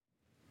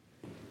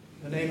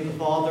In the name of the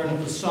Father, and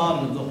of the Son,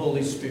 and of the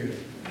Holy Spirit.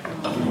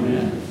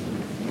 Amen.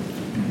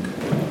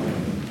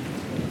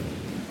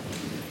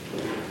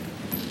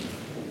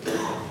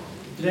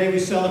 Today we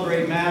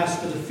celebrate Mass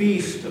for the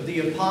feast of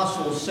the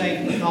Apostle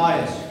Saint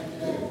Matthias.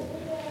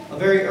 A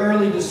very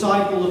early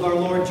disciple of our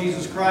Lord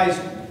Jesus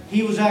Christ,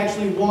 he was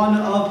actually one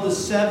of the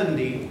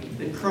 70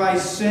 that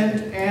Christ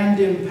sent and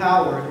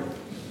empowered,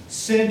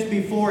 sent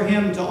before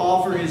him to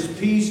offer his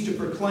peace, to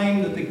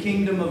proclaim that the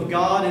kingdom of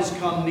God has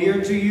come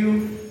near to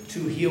you,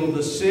 to heal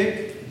the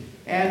sick,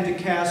 and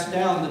to cast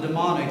down the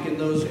demonic in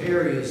those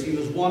areas. He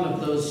was one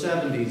of those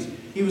 70s.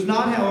 He was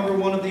not, however,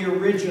 one of the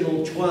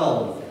original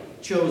 12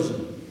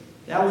 chosen.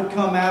 That would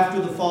come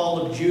after the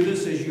fall of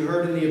Judas, as you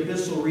heard in the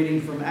epistle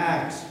reading from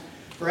Acts.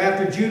 For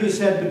after Judas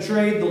had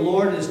betrayed the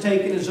Lord and has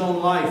taken his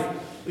own life,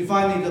 we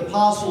find the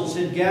apostles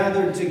had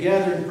gathered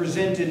together and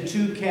presented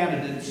two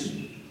candidates.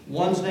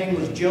 One's name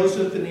was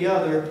Joseph and the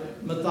other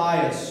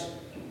Matthias.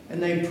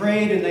 And they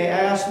prayed and they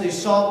asked, they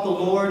sought the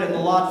Lord, and the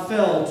lot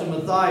fell to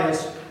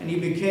Matthias, and he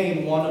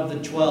became one of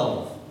the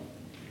 12.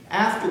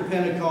 After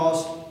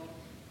Pentecost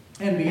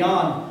and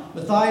beyond,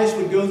 Matthias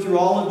would go through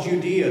all of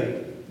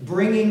Judea,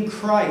 bringing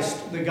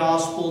Christ, the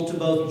gospel, to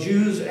both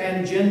Jews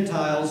and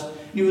Gentiles.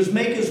 And he would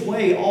make his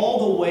way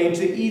all the way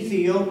to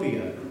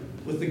Ethiopia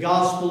with the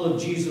gospel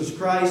of Jesus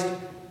Christ.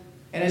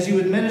 And as he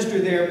would minister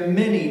there,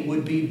 many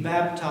would be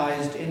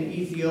baptized in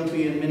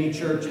Ethiopia and many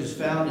churches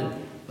founded.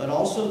 But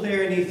also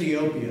there in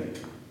Ethiopia,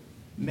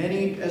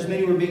 as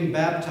many were being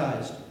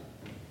baptized,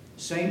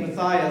 St.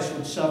 Matthias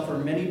would suffer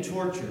many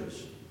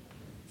tortures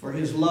for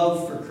his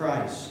love for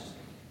Christ.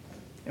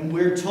 And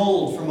we're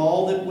told from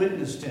all that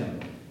witnessed him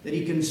that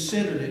he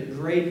considered it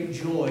great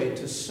joy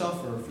to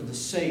suffer for the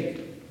sake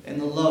and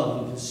the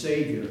love of his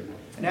Savior.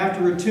 And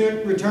after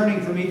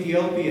returning from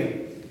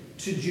Ethiopia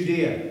to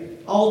Judea,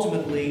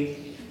 ultimately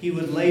he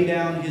would lay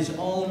down his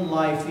own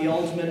life, the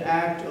ultimate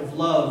act of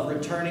love,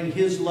 returning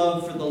his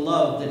love for the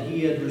love that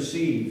he had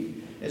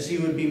received, as he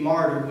would be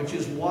martyred, which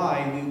is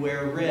why we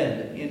wear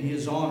red in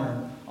his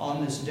honor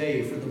on this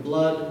day, for the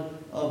blood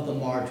of the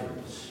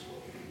martyrs.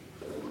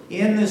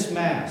 In this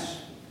Mass,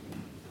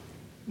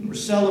 we're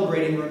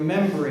celebrating,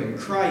 remembering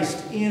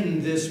Christ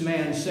in this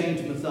man,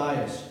 Saint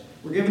Matthias.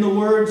 We're given the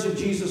words of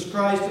Jesus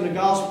Christ in a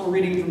gospel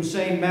reading from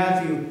St.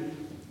 Matthew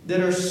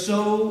that are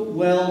so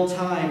well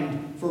timed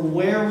for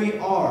where we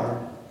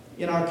are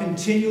in our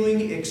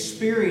continuing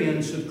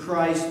experience of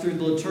Christ through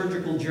the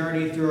liturgical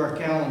journey through our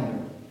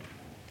calendar.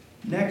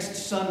 Next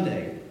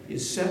Sunday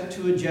is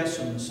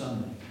Septuagesima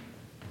Sunday,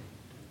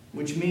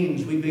 which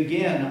means we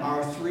begin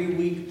our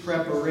 3-week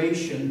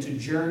preparation to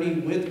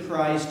journey with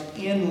Christ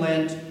in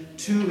Lent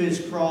to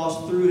his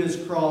cross, through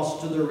his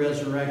cross to the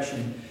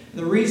resurrection.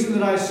 The reason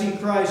that I see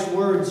Christ's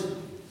words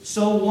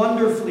so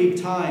wonderfully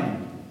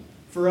timed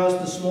for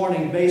us this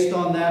morning based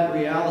on that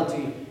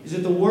reality is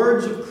that the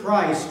words of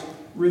Christ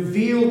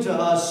reveal to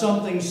us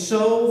something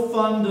so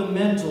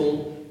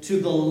fundamental to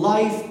the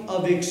life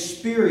of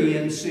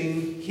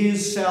experiencing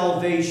his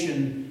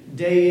salvation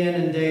day in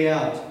and day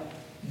out.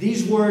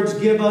 These words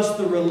give us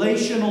the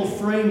relational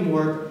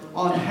framework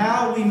on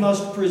how we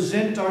must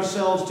present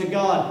ourselves to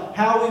God,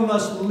 how we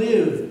must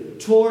live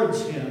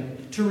towards him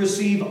to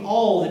receive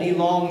all that he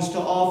longs to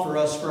offer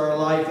us for our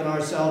life and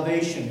our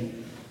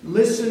salvation.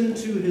 Listen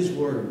to his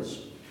words,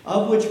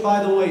 of which,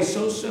 by the way,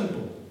 so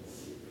simple,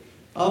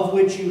 of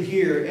which you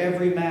hear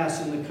every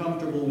Mass in the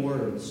comfortable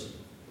words.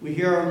 We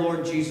hear our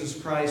Lord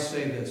Jesus Christ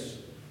say this: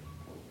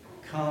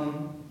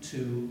 "Come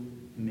to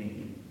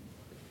me."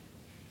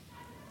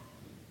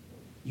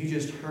 You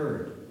just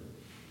heard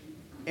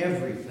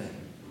everything.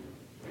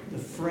 The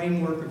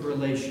framework of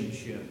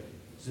relationship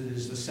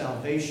is the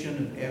salvation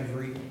of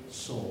every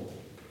soul.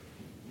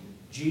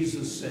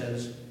 Jesus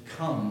says,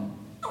 "Come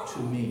to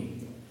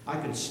me." I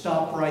could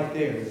stop right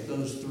there with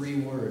those 3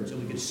 words,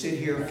 and we could sit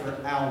here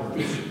for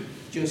hours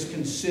just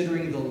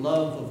considering the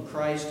love of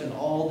Christ and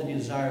all that he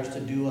desires to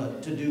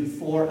do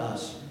for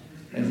us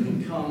as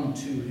we come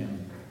to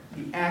him.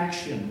 The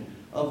action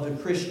of the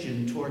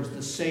Christian towards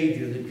the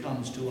Savior that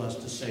comes to us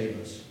to save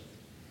us.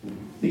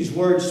 These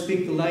words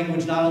speak the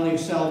language not only of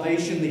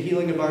salvation, the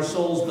healing of our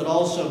souls, but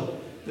also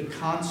the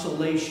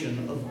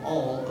consolation of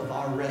all of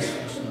our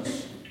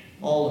restlessness.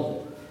 All of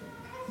it.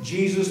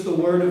 Jesus, the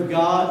Word of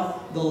God,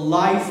 the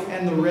life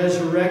and the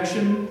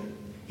resurrection,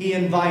 he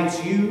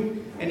invites you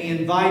and he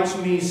invites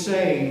me,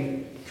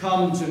 saying,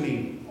 "Come to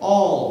me,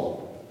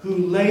 all who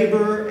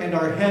labor and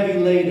are heavy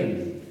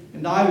laden,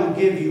 and I will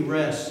give you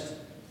rest.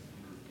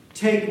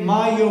 Take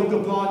my yoke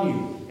upon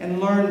you and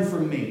learn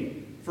from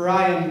me, for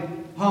I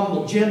am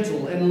humble,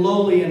 gentle, and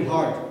lowly in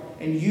heart,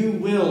 and you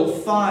will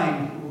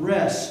find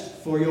rest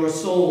for your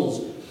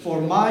souls. For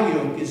my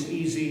yoke is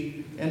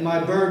easy and my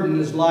burden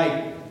is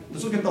light."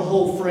 Let's look at the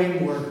whole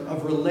framework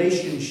of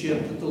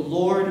relationship that the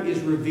Lord is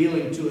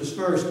revealing to us.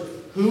 First,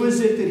 who is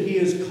it that he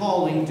is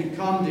calling to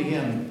come to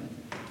him?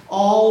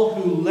 All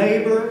who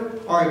labor,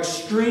 are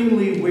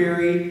extremely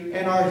weary,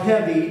 and are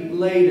heavy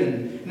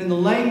laden. And in the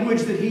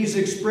language that he's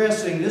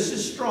expressing, this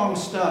is strong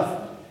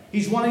stuff.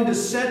 He's wanting to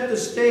set the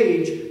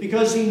stage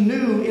because he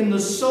knew in the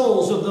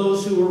souls of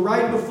those who were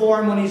right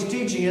before him when he's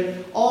teaching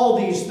it, all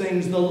these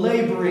things, the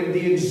laboring,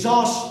 the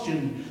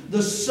exhaustion,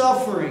 the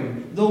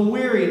suffering, the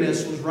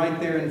weariness was right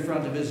there in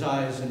front of his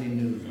eyes, and he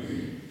knew.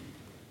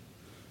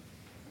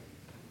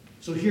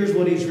 So here's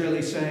what he's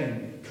really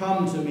saying.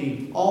 Come to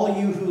me, all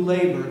you who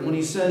labor. And when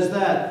he says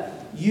that,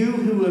 you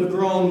who have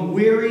grown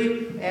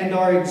weary and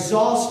are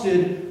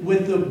exhausted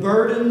with the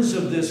burdens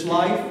of this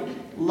life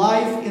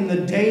in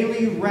the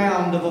daily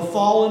round of a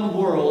fallen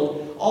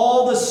world,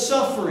 all the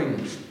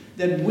sufferings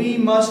that we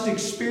must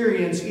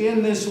experience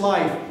in this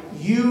life,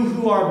 you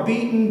who are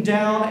beaten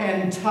down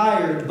and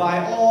tired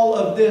by all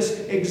of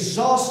this,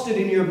 exhausted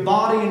in your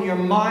body and your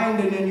mind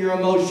and in your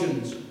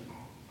emotions,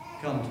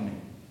 come to me.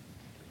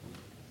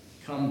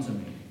 Come to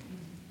me.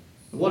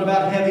 What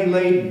about heavy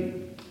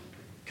laden?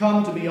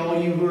 Come to me,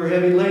 all you who are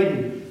heavy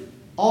laden.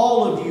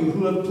 All of you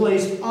who have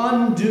placed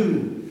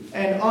undue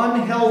and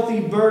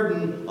unhealthy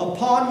burden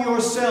upon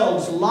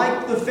yourselves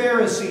like the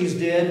Pharisees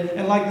did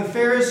and like the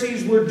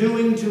Pharisees were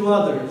doing to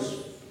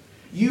others.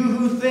 You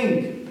who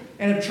think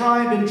and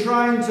have been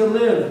trying to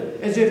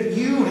live as if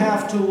you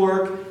have to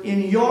work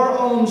in your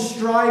own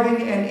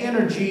striving and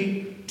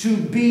energy to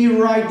be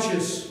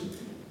righteous,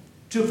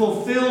 to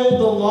fulfill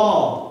the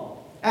law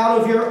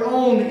out of your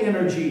own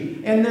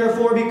energy. And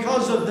therefore,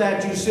 because of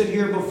that, you sit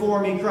here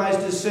before me, Christ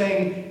is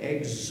saying,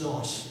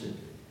 exhausted,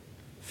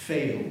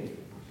 failed.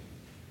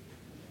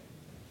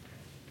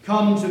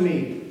 Come to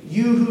me,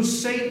 you who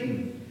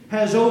Satan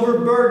has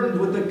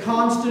overburdened with the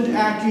constant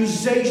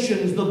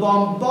accusations, the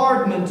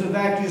bombardment of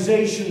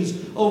accusations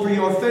over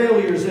your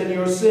failures and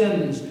your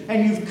sins,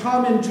 and you've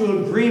come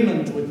into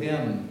agreement with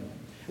him.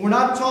 We're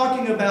not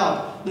talking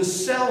about the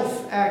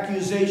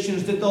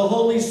self-accusations that the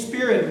Holy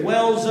Spirit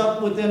wells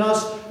up within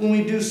us when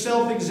we do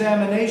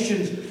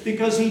self-examinations,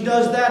 because he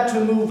does that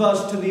to move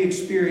us to the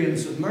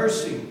experience of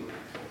mercy.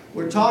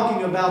 We're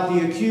talking about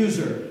the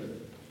accuser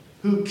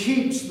who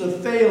keeps the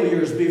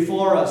failures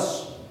before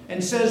us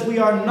and says we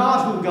are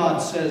not who God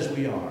says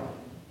we are.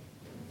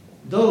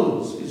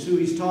 Those is who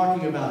he's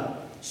talking about.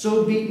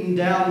 So beaten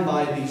down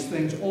by these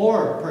things.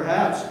 Or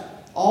perhaps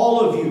all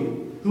of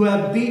you who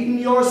have beaten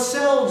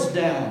yourselves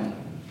down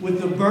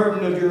with the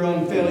burden of your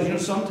own failures. You know,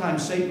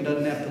 sometimes Satan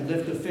doesn't have to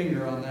lift a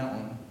finger on that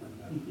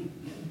one.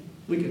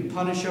 We can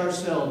punish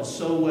ourselves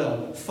so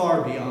well,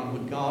 far beyond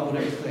what God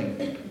would ever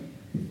think.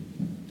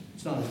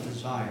 It's not his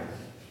desire.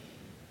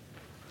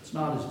 It's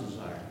not his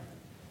desire.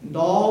 And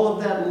all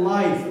of that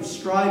life of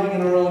striving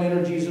in our own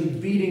energies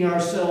and beating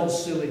ourselves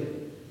silly,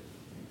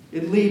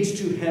 it leads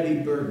to heavy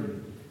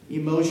burden,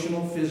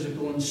 emotional,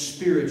 physical, and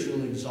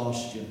spiritual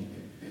exhaustion.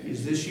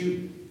 Is this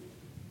you?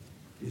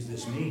 Is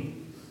this me?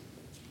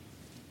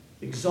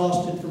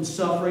 Exhausted from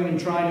suffering and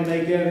trying to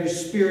make every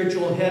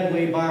spiritual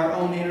headway by our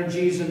own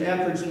energies and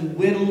efforts, and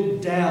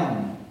whittled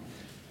down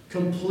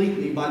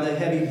completely by the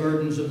heavy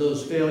burdens of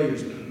those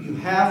failures. You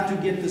have to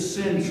get the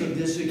sense of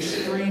this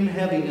extreme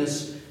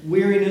heaviness,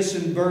 weariness,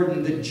 and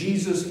burden that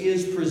Jesus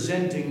is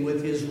presenting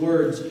with his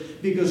words,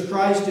 because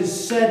Christ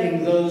is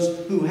setting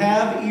those who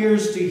have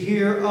ears to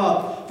hear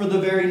up for the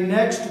very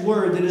next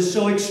word that is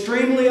so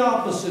extremely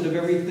opposite of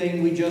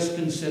everything we just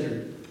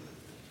considered.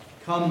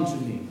 Come to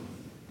me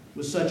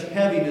with such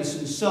heaviness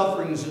and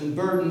sufferings and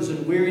burdens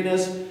and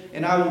weariness,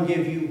 and I will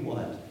give you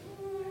what?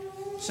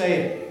 Say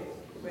it.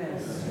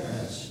 Rest.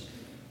 Rest.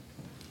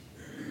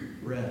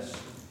 Rest.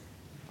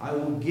 I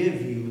will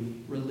give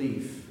you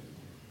relief.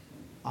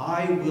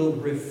 I will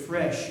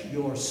refresh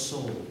your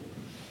soul.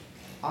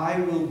 I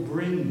will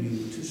bring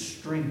you to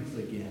strength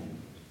again.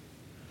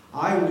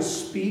 I will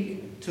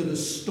speak to the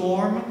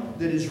storm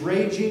that is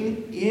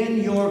raging in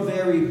your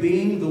very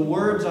being. The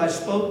words I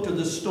spoke to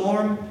the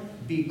storm,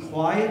 be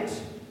quiet,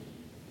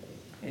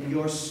 and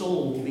your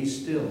soul will be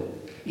still,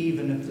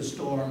 even if the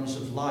storms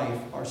of life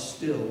are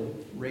still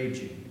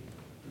raging.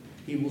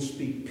 He will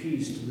speak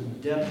peace to the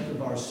depth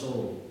of our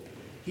soul.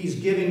 He's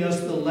giving us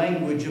the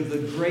language of the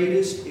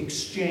greatest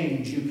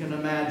exchange you can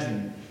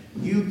imagine.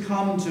 You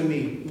come to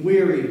me,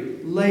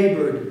 weary,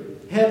 labored,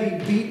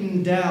 heavy,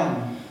 beaten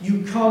down.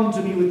 You come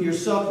to me with your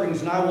sufferings,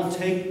 and I will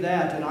take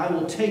that, and I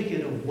will take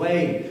it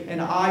away,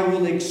 and I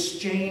will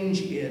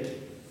exchange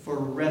it for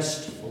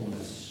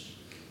restfulness.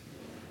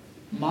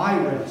 My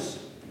rest,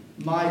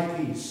 my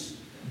peace,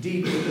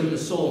 deep within the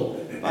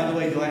soul. By the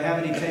way, do I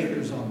have any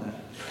takers on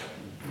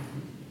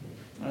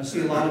that? I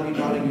see a lot of you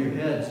nodding your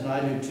heads, and I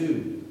do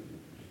too.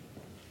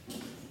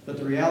 But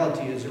the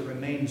reality is it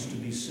remains to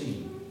be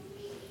seen.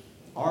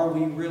 Are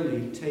we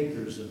really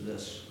takers of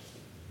this?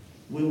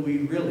 Will we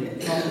really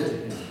come to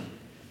him?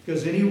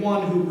 Because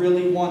anyone who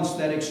really wants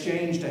that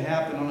exchange to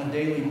happen on a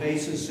daily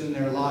basis in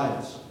their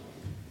lives,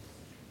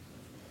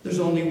 there's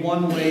only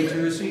one way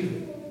to receive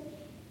it.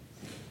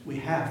 We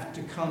have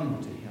to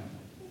come to him.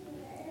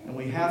 And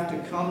we have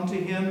to come to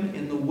him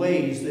in the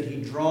ways that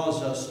he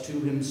draws us to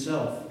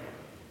himself.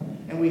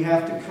 And we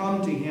have to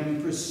come to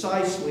him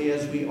precisely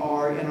as we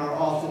are in our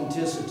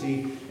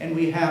authenticity. And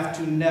we have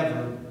to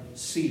never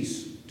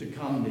cease to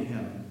come to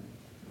him.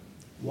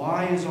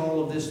 Why is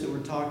all of this that we're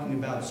talking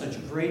about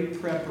such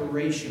great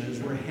preparation as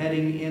we're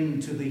heading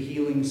into the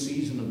healing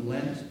season of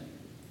Lent?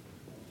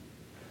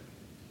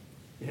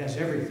 It has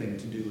everything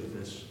to do with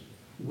this.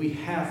 We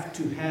have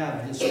to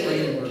have this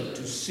framework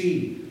to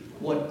see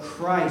what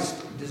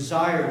Christ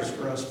desires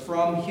for us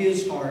from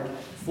His heart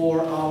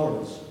for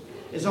ours.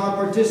 Is our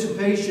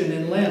participation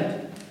in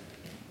Lent.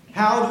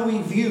 How do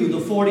we view the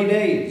 40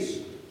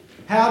 days?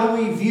 How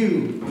do we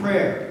view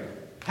prayer?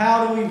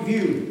 How do we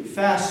view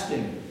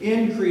fasting,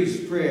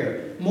 increased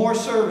prayer, more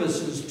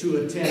services to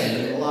attend,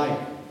 and the like?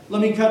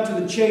 Let me cut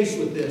to the chase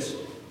with this.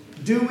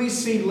 Do we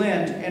see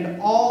Lent and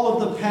all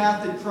of the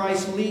path that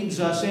Christ leads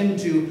us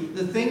into,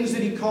 the things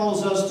that He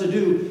calls us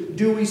to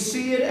do we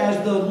see it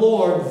as the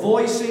Lord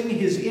voicing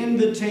His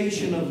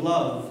invitation of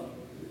love?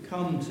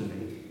 Come to me.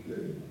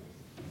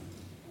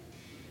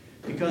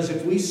 Because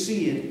if we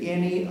see it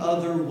any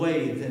other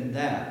way than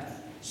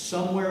that,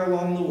 somewhere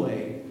along the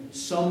way,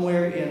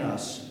 somewhere in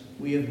us,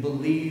 we have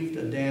believed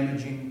a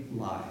damaging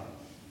lie.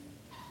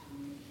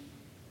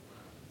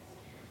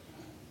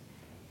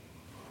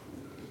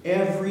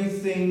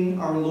 Everything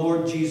our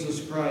Lord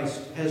Jesus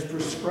Christ has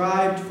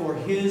prescribed for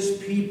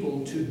His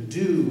people to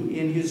do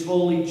in His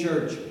holy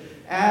church,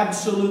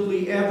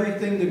 absolutely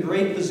everything the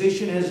great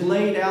physician has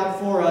laid out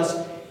for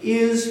us,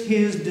 is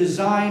His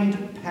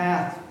designed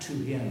path to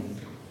Him.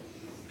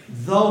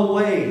 The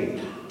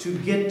way to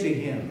get to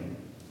Him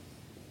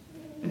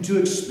and to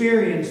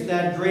experience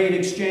that great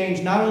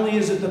exchange. Not only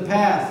is it the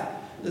path,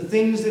 the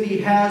things that He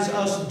has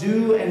us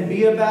do and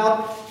be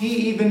about,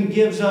 He even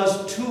gives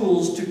us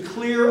tools to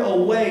clear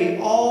away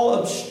all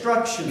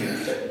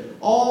obstructions,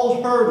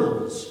 all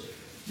hurdles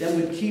that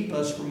would keep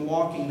us from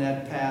walking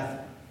that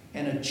path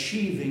and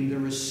achieving the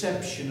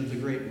reception of the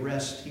great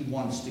rest He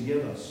wants to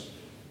give us.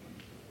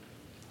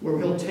 Where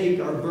He'll take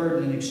our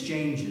burden and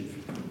exchange it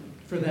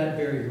for that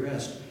very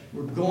rest.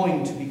 We're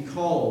going to be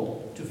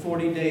called to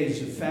 40 days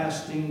of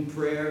fasting,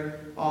 prayer,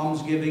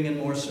 almsgiving, and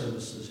more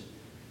services.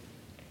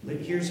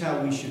 Here's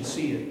how we should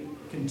see it,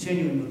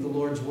 continuing with the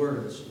Lord's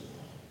words.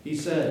 He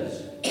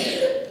says,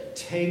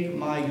 "Take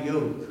my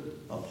yoke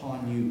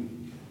upon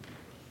you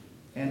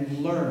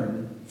and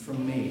learn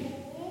from me.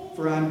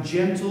 For I'm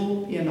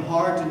gentle in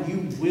heart, and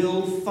you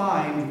will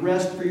find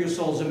rest for your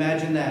souls."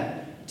 Imagine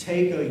that.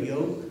 Take a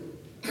yoke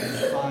and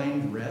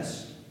find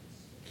rest.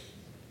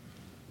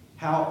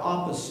 How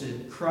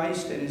opposite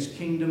Christ and His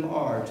kingdom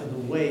are to the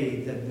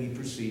way that we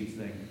perceive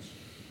things.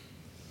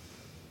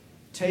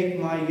 Take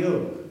my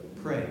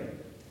yoke, pray,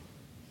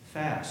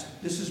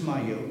 fast. This is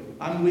my yoke.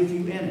 I'm with you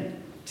in it.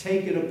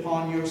 Take it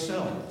upon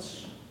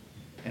yourselves,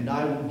 and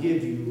I will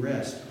give you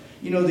rest.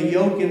 You know, the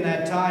yoke in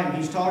that time,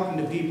 He's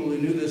talking to people who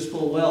knew this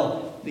full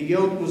well. The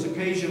yoke was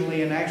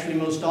occasionally, and actually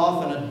most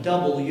often, a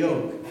double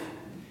yoke.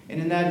 And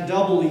in that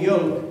double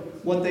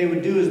yoke, what they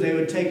would do is they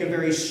would take a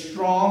very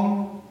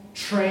strong,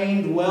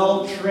 trained,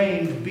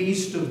 well-trained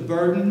beast of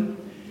burden,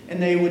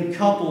 and they would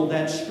couple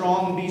that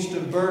strong beast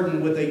of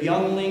burden with a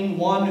youngling,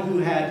 one who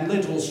had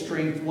little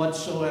strength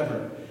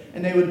whatsoever.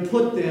 And they would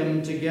put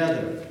them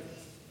together.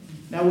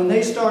 Now, when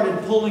they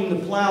started pulling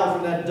the plow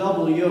for that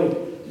double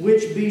yoke,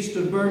 which beast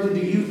of burden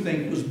do you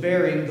think was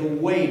bearing the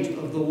weight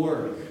of the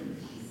work?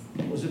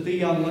 Was it the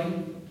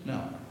youngling?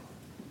 No.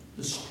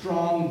 The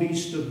strong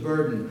beast of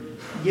burden.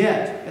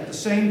 Yet, at the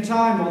same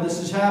time while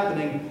this is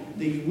happening,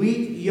 the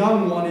weak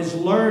young one is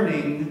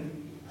learning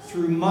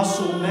through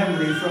muscle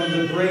memory from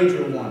the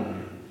greater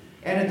one.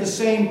 And at the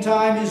same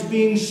time is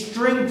being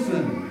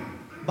strengthened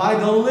by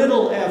the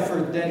little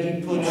effort that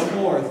he puts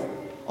forth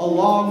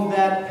along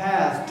that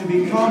path to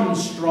become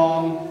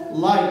strong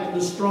like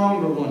the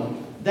stronger one.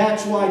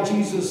 That's why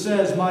Jesus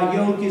says, "My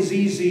yoke is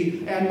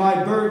easy and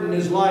my burden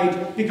is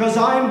light," because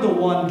I'm the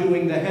one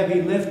doing the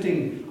heavy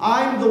lifting.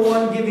 I'm the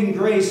one giving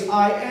grace.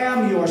 I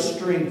am your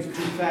strength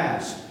to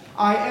fast.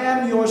 I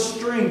am your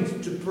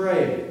strength to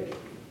pray.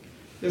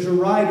 There's a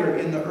writer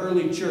in the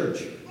early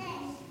church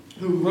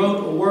who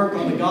wrote a work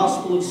on the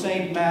Gospel of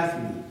St.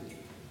 Matthew.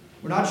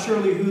 We're not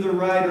surely who the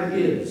writer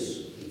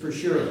is, for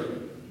sure,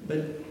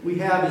 but we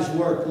have his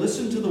work.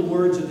 Listen to the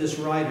words of this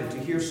writer to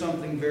hear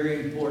something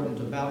very important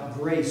about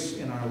grace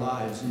in our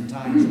lives in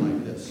times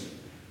like this.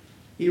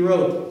 He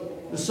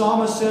wrote, the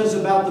psalmist says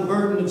about the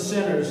burden of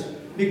sinners,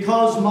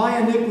 "Because my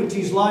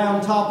iniquities lie on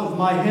top of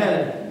my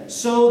head,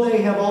 so they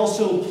have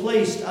also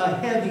placed a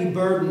heavy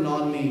burden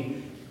on me."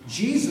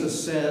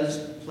 Jesus says,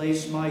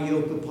 "Place my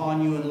yoke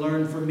upon you and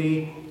learn from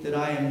me, that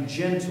I am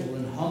gentle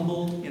and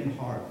humble in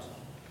heart."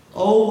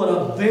 Oh, what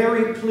a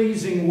very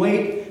pleasing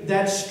weight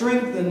that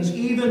strengthens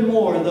even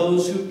more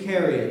those who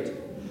carry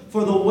it.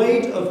 For the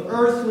weight of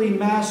earthly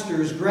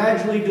masters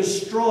gradually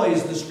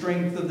destroys the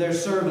strength of their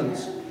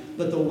servants,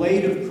 but the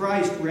weight of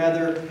Christ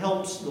rather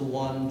helps the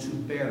one to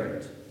bear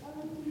it.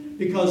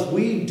 Because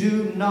we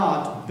do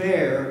not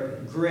bear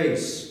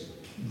grace.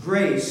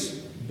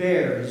 Grace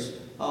bears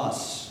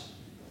us.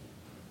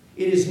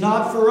 It is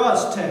not for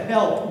us to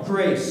help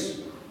grace,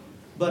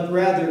 but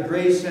rather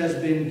grace has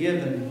been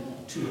given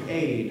to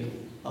aid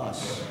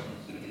us.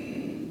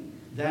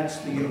 That's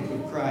the yoke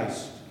of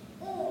Christ.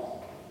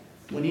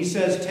 When he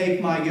says,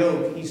 take my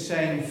yoke, he's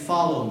saying,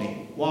 follow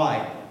me.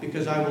 Why?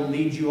 Because I will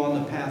lead you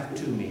on the path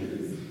to me.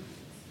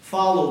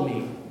 Follow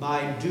me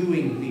by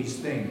doing these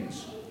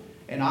things.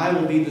 And I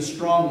will be the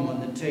strong one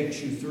that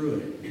takes you through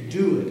it.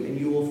 Do it, and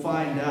you will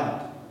find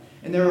out.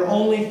 And there are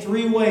only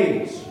three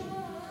ways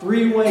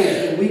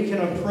that we can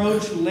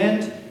approach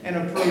Lent and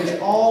approach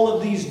all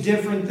of these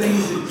different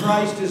things that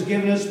Christ has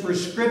given us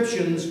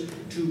prescriptions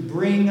to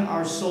bring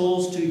our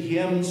souls to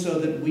Him so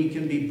that we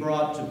can be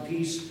brought to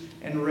peace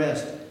and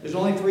rest. There's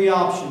only three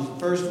options. The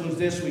first one is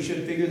this. We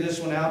should figure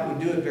this one out.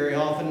 We do it very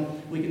often.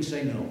 We can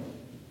say no.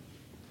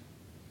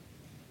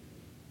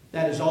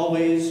 That is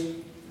always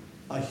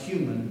a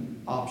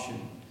human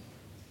option.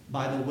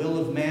 By the will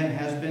of man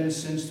has been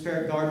since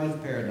the Garden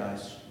of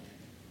Paradise.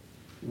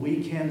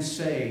 We can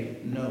say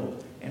no.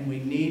 And we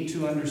need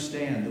to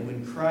understand that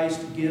when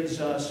Christ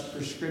gives us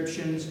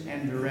prescriptions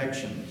and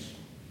directions,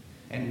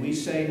 and we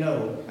say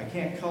no, I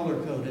can't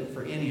color code it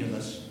for any of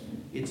us,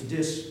 it's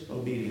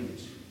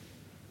disobedience.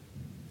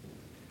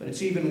 But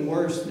it's even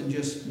worse than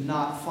just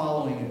not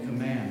following a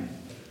command.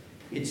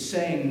 It's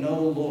saying, no,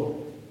 Lord,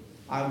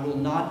 I will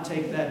not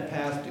take that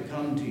path to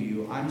come to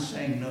you. I'm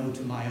saying no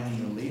to my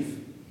own relief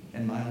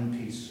and my own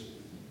peace.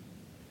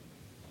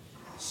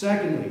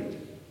 Secondly,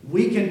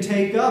 we can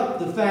take up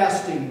the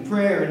fasting,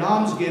 prayer, and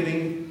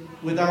almsgiving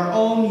with our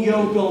own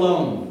yoke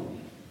alone,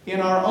 in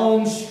our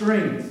own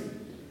strength.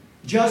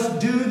 Just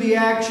do the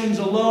actions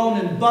alone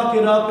and buck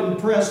it up and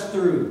press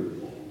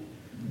through.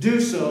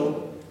 Do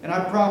so, and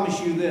I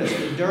promise you this,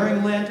 that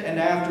during Lent and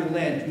after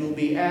Lent, you'll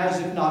be as,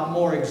 if not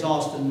more,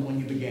 exhausted than when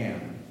you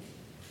began.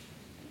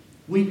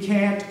 We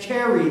can't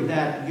carry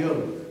that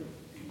yoke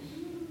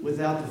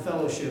without the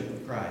fellowship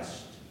of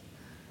Christ.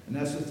 And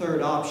that's the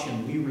third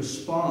option. We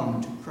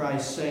respond to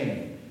Christ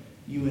saying,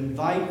 you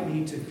invite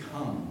me to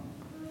come,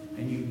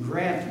 and you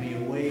grant me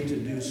a way to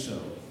do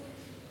so.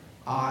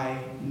 I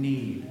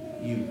need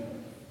you.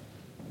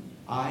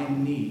 I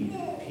need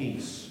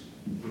peace,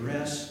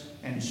 rest,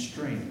 and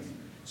strength.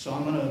 So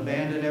I'm going to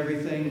abandon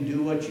everything and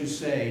do what you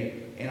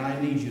say, and I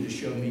need you to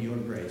show me your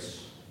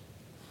grace.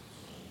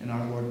 And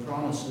our Lord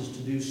promises to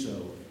do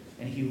so,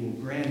 and He will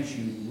grant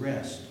you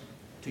rest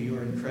to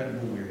your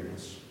incredible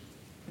weariness.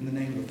 In the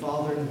name of the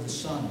Father, and of the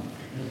Son,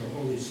 and of the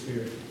Holy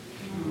Spirit.